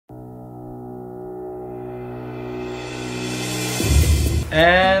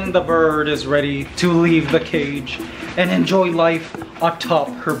And the bird is ready to leave the cage and enjoy life atop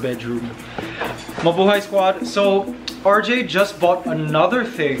her bedroom. Mabuhay Squad. So RJ just bought another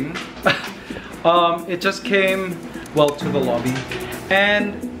thing. It just came, well, to the lobby.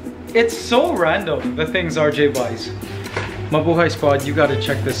 And it's so random, the things RJ buys. Mabuhay Squad, you gotta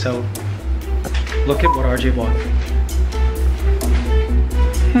check this out. Look at what RJ bought.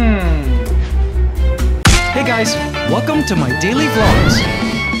 Hey guys, welcome to my daily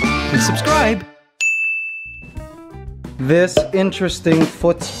vlogs. Please subscribe. This interesting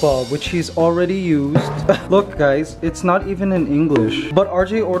foot spa, which he's already used. Look guys, it's not even in English. But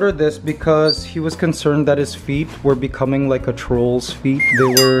RJ ordered this because he was concerned that his feet were becoming like a troll's feet.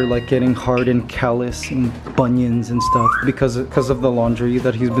 They were like getting hard and callous and bunions and stuff because of the laundry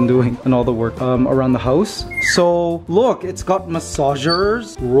that he's been doing and all the work around the house. So look, it's got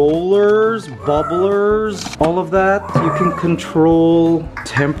massagers, rollers, bubblers, all of that. You can control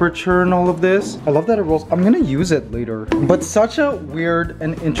temperature and all of this. I love that it rolls. I'm gonna use it later. But such a weird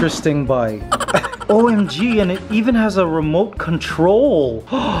and interesting buy. OMG, and it even has a remote control.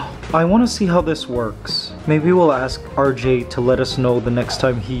 I want to see how this works. Maybe we'll ask RJ to let us know the next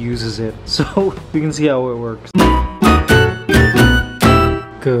time he uses it, so we can see how it works.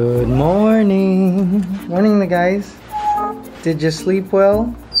 Good morning. Morning, guys. Did you sleep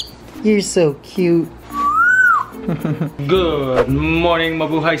well? You're so cute. Good morning,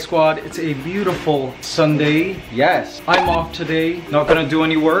 Mabuhay Squad. It's a beautiful Sunday. Yes, I'm off today. Not gonna do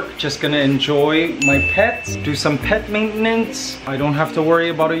any work. Just gonna enjoy my pets. Do some pet maintenance. I don't have to worry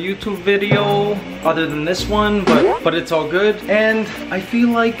about a YouTube video other than this one, but it's all good. And I feel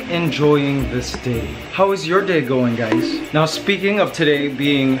like enjoying this day. How is your day going, guys? Now, speaking of today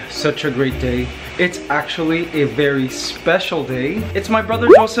being such a great day, it's actually a very special day. It's my brother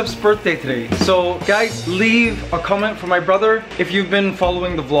Joseph's birthday today. So guys, leave a comment for my brother. If you've been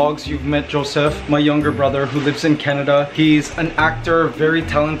following the vlogs, you've met Joseph, my younger brother who lives in Canada. He's an actor, very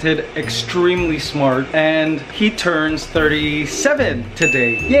talented, extremely smart, and he turns 37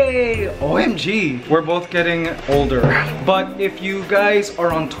 today. Yay! OMG! We're both getting older. But if you guys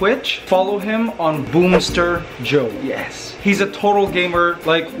are on Twitch, follow him on Boomster Joe. Yes. He's a total gamer,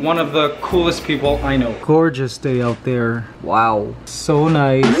 like one of the coolest people I know. Gorgeous day out there. Wow. So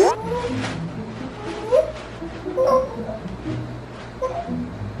nice.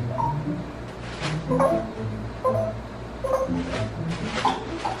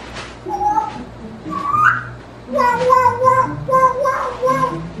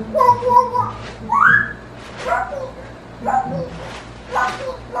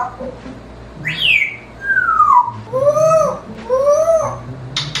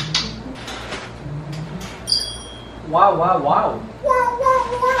 Wow, wow, wow.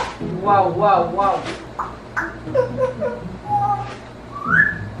 Wow, wow, wow.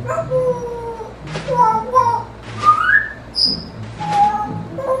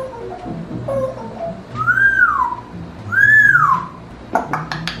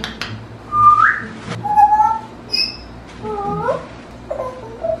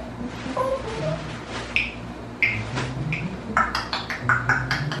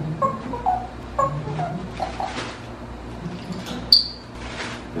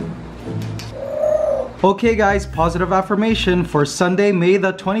 Okay guys, positive affirmation for Sunday, May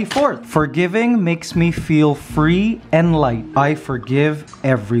the 24th. Forgiving makes me feel free and light. I forgive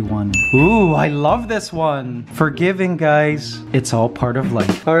everyone. Ooh, I love this one. Forgiving, guys. It's all part of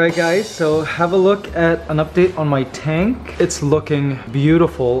life. All right guys, so have a look at an update on my tank. It's looking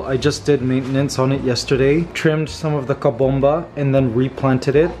beautiful. I just did maintenance on it yesterday. Trimmed some of the kabomba and then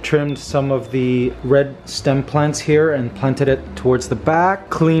replanted it. Trimmed some of the red stem plants here and planted it towards the back.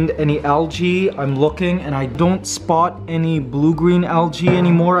 Cleaned any algae. I'm looking and I don't spot any blue-green algae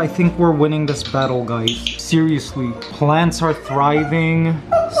anymore. I think we're winning this battle, guys. Seriously, plants are thriving.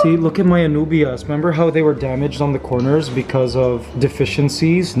 See, look at my anubias. Remember how they were damaged on the corners because of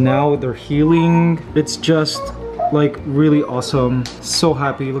deficiencies? Now they're healing. It's just like really awesome. So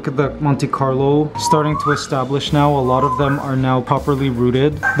happy. Look at the Monte Carlo starting to establish now. A lot of them are now properly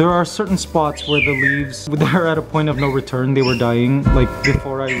rooted. There are certain spots where the leaves, they're at a point of no return. They were dying like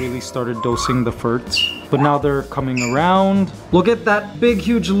before I really started dosing the ferts. But now they're coming around. Look at that big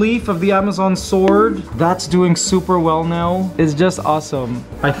huge leaf of the Amazon sword. That's doing super well now. It's just awesome.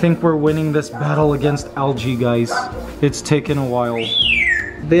 I think we're winning this battle against algae, guys. It's taken a while.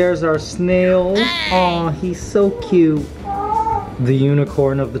 There's our snail. Aw, he's so cute. the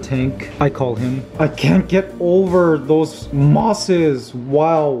unicorn of the tank, I call him. I can't get over those mosses.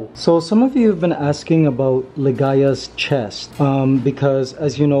 Wow. So some of you have been asking about Ligaya's chest because,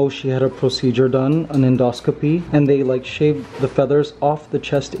 as you know, she had a procedure done, an endoscopy, and they like shaved the feathers off the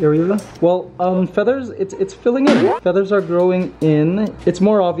chest area. Well, feathers, it's filling in. Feathers are growing in. It's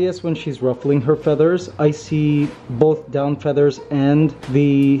more obvious when she's ruffling her feathers. I see both down feathers and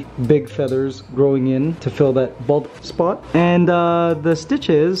the big feathers growing in to fill that bald spot. And the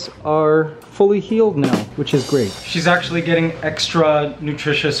stitches are fully healed now, which is great. She's actually getting extra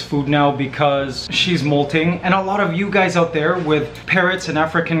nutritious food now because she's molting. And a lot of you guys out there with parrots and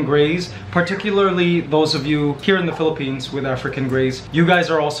African greys, particularly those of you here in the Philippines with African greys, you guys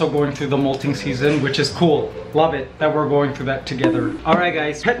are also going through the molting season, which is cool. Love it that we're going through that together. All right,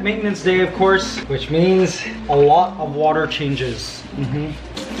 guys, pet maintenance day, of course, which means a lot of water changes.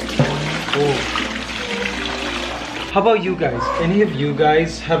 Oh. How about you guys? Any of you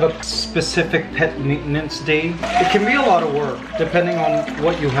guys have a specific pet maintenance day? It can be a lot of work depending on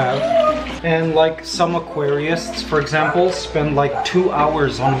what you have. And like some aquarists, for example, spend like 2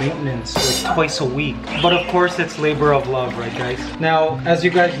 hours on maintenance like twice a week. But of course, it's labor of love, right guys? Now, as you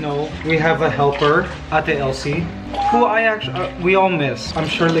guys know, we have a helper, Ate Ellsie, who we all miss. I'm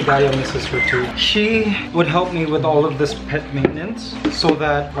sure Ligaya misses her too. She would help me with all of this pet maintenance so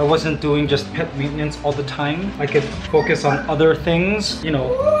that I wasn't doing just pet maintenance all the time. I could focus on other things, you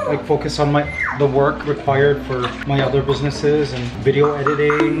know, like focus on the work required for my other businesses and video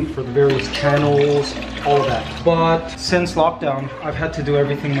editing for the various channels, all of that. But since lockdown, I've had to do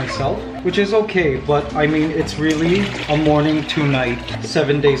everything myself, which is okay, but I mean, it's really a morning to night,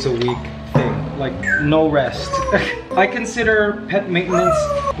 7 days a week thing. Like no rest. I consider pet maintenance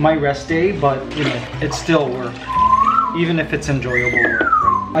my rest day, but you know, it's still work, even if it's enjoyable work.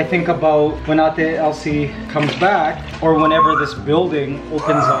 I think about when Ate Ellsie comes back, or whenever this building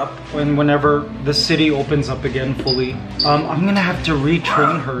opens up, and whenever the city opens up again fully, I'm gonna have to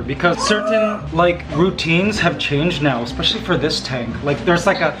retrain her because certain like routines have changed now, especially for this tank. Like there's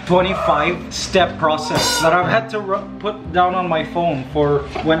like a 25-step process that I've had to put down on my phone for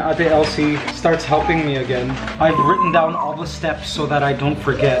when Ate Ellsie starts helping me again. I've written down all the steps so that I don't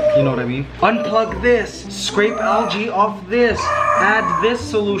forget, you know what I mean? Unplug this, scrape algae off this, add this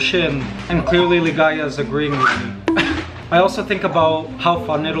solution, and clearly Ligaya is agreeing with me. I also think about how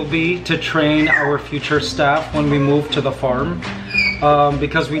fun it'll be to train our future staff when we move to the farm,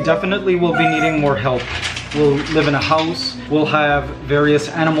 because we definitely will be needing more help. We'll live in a house, we'll have various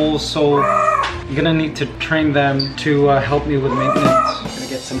animals, so I'm gonna need to train them to help me with maintenance. I'm gonna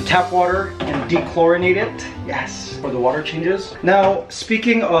get some tap water and dechlorinate it, yes, for the water changes. Now,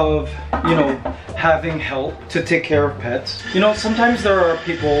 speaking of, you know, having help to take care of pets, you know, sometimes there are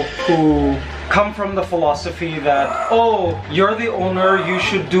people who come from the philosophy that, oh, you're the owner, you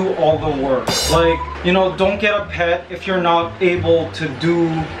should do all the work. Like, you know, don't get a pet if you're not able to do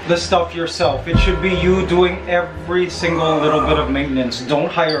the stuff yourself. It should be you doing every single little bit of maintenance.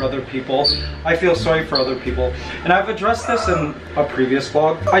 Don't hire other people. I feel sorry for other people. And I've addressed this in a previous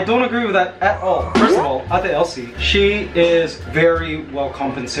vlog. I don't agree with that at all. First of all, Ate Ellsie, she is very well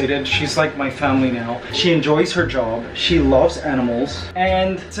compensated. She's like my family now. She enjoys her job. She loves animals.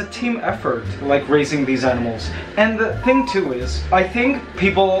 And it's a team effort, like raising these animals. And the thing too is, I think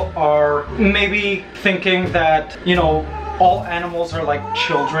people are maybe thinking that, you know, all animals are like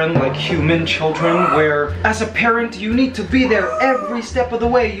children, like human children, where as a parent you need to be there every step of the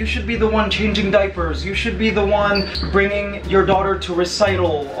way. You should be the one changing diapers, you should be the one bringing your daughter to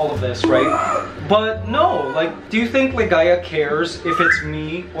recital, all of this, right? But no, like, do you think Ligaya cares if it's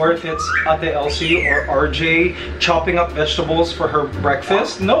me or if it's Ate Ellsie or RJ chopping up vegetables for her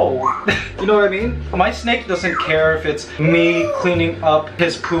breakfast? No. You know what I mean? My snake doesn't care if it's me cleaning up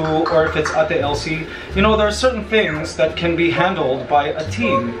his poo or if it's Ate Ellsie. You know, there are certain things that can be handled by a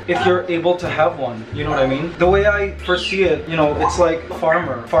team if you're able to have one. You know what I mean? The way I foresee it, you know, it's like a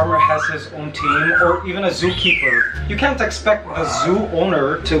farmer. Farmer has his own team, or even a zookeeper. You can't expect the zoo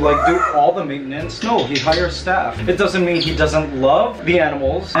owner to like do all the maintenance. No, he hires staff. It doesn't mean he doesn't love the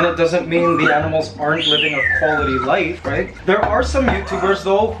animals, and it doesn't mean the animals aren't living a quality life, right? There are some YouTubers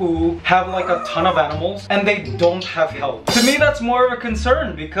though who have like a ton of animals and they don't have help. To me, that's more of a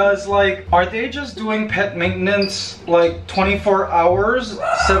concern because, like, are they just doing pet maintenance like 24 hours,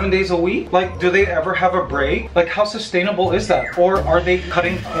 7 days a week? Like, do they ever have a break? Like, how sustainable is that? Or are they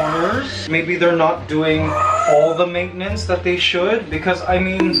cutting corners? Maybe they're not doing all the maintenance that they should, because I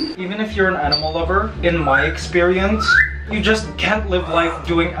mean, even if you're an animal lover, in my experience, you just can't live life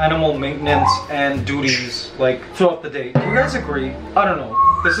doing animal maintenance and duties like throughout the day. Do you guys agree? I don't know.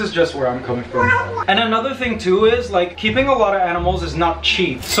 This is just where I'm coming from. And another thing too is like keeping a lot of animals is not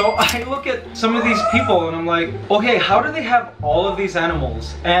cheap. So I look at some of these people and I'm like, okay, how do they have all of these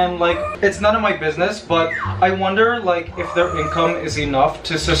animals? And like, it's none of my business, but I wonder like if their income is enough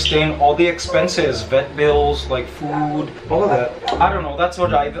to sustain all the expenses, vet bills, like food, all of that. I don't know, that's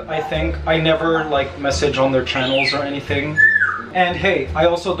what I think. I never like message on their channels or anything. And hey, I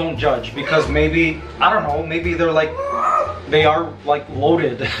also don't judge because maybe, I don't know, maybe they're like, they are like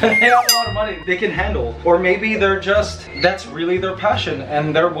loaded. They have a lot of money they can handle. Or maybe they're just, that's really their passion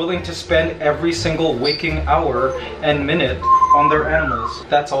and they're willing to spend every single waking hour and minute on their animals.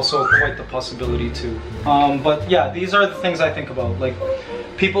 That's also quite the possibility too. But yeah, these are the things I think about. Like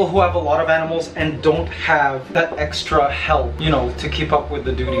people who have a lot of animals and don't have that extra help, you know, to keep up with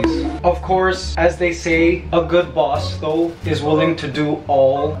the duties. Of course, as they say, a good boss though is willing to do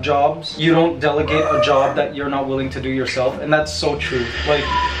all jobs. You don't delegate a job that you're not willing to do yourself, and that's so true. Like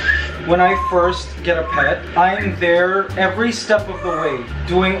when I first get a pet, I'm there every step of the way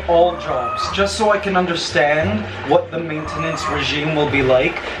doing all jobs just so I can understand what the maintenance regime will be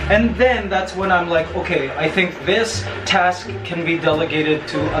like. And then that's when I'm like, okay, I think this task can be delegated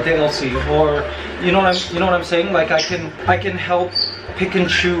to Ellsie, or you know what I'm saying? Like I can help pick and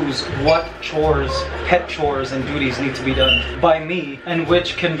choose what chores, pet chores and duties need to be done by me and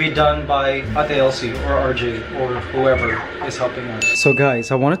which can be done by Ellsie or RJ or whoever is helping us. So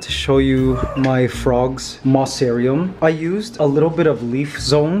guys, I wanted to show you my frogs mossarium. I used a little bit of Leaf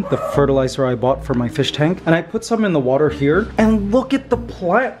Zone, the fertilizer I bought for my fish tank, and I put some in the water here, and look at the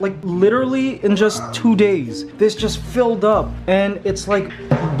plant. Like literally in just 2 days this just filled up and it's like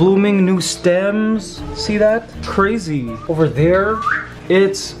blooming new stems. See that? Crazy. Over there,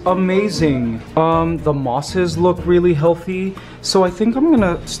 it's amazing. The mosses look really healthy. So I think I'm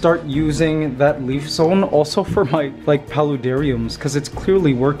gonna start using that leaf zone also for my like paludariums because it's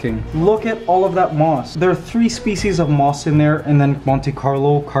clearly working. Look at all of that moss. There are 3 species of moss in there and then Monte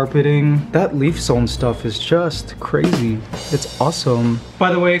Carlo carpeting. That leaf zone stuff is just crazy. It's awesome.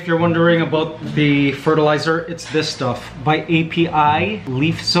 By the way, if you're wondering about the fertilizer, it's this stuff by API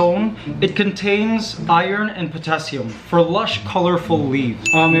Leaf Zone. It contains iron and potassium for lush, colorful leaves.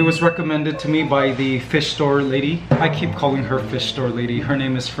 It was recommended to me by the fish store lady. I keep calling her fish store lady. Her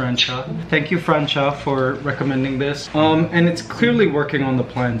name is Francha. Thank you, Francha, for recommending this. And it's clearly working on the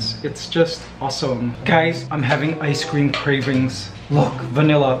plants. It's just awesome. Guys, I'm having ice cream cravings. Look,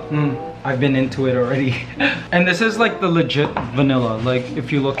 vanilla. I've been into it already. And this is like the legit vanilla. Like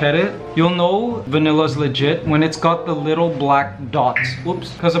if you look at it, you'll know vanilla's legit when it's got the little black dots.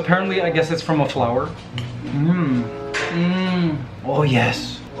 Oops. Because apparently I guess it's from a flower. Oh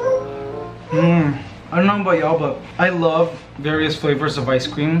yes. I don't know about y'all, but I love various flavors of ice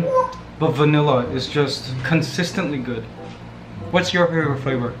cream, but vanilla is just consistently good. What's your favorite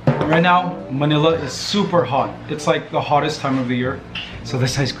flavor? Right now, Manila is super hot. It's like the hottest time of the year. So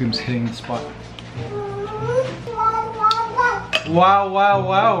this ice cream's hitting the spot. Wow, wow,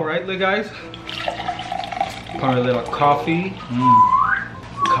 wow, right, guys? Got a little coffee.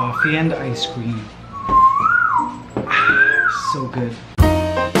 Coffee and ice cream. So good.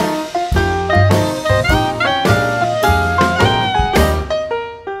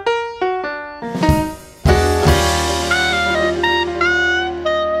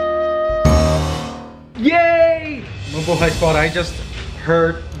 Yay! Mabuhay Squad, I just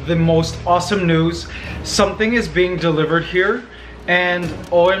heard the most awesome news. Something is being delivered here and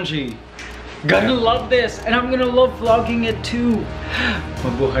OMG. Gonna love this and I'm gonna love vlogging it too.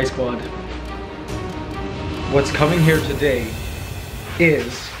 Mabuhay Squad. What's coming here today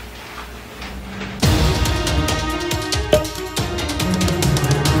is